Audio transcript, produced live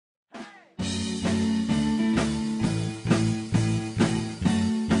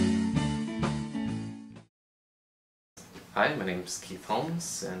Hi, my name is Keith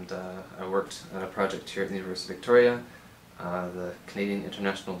Holmes, and I worked on a project here at the University of Victoria, the Canadian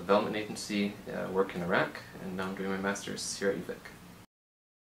International Development Agency, work in Iraq, and now I'm doing my Master's here at UVic.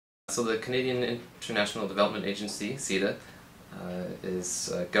 So the Canadian International Development Agency, CIDA,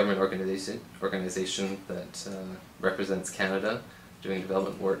 is a government organization that represents Canada doing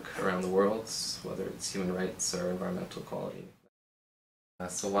development work around the world, whether it's human rights or environmental quality.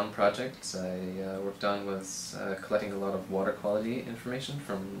 So one project I worked on was collecting a lot of water quality information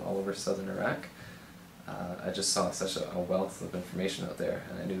from all over southern Iraq. I just saw such a wealth of information out there,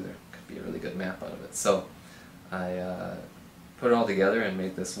 and I knew there could be a really good map out of it. So I put it all together and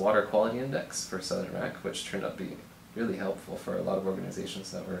made this water quality index for southern Iraq, which turned out to be really helpful for a lot of organizations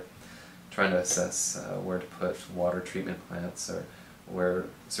that were trying to assess where to put water treatment plants, or where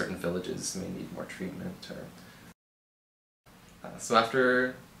certain villages may need more treatment. So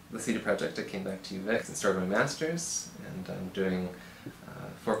after the CIDA project, I came back to UVic and started my Master's, and I'm doing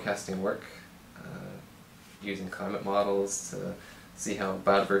forecasting work using climate models to see how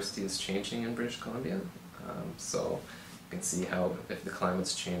biodiversity is changing in British Columbia. So you can see how, if the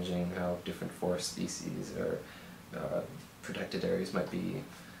climate's changing, how different forest species or protected areas might be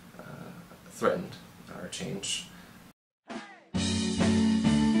threatened or change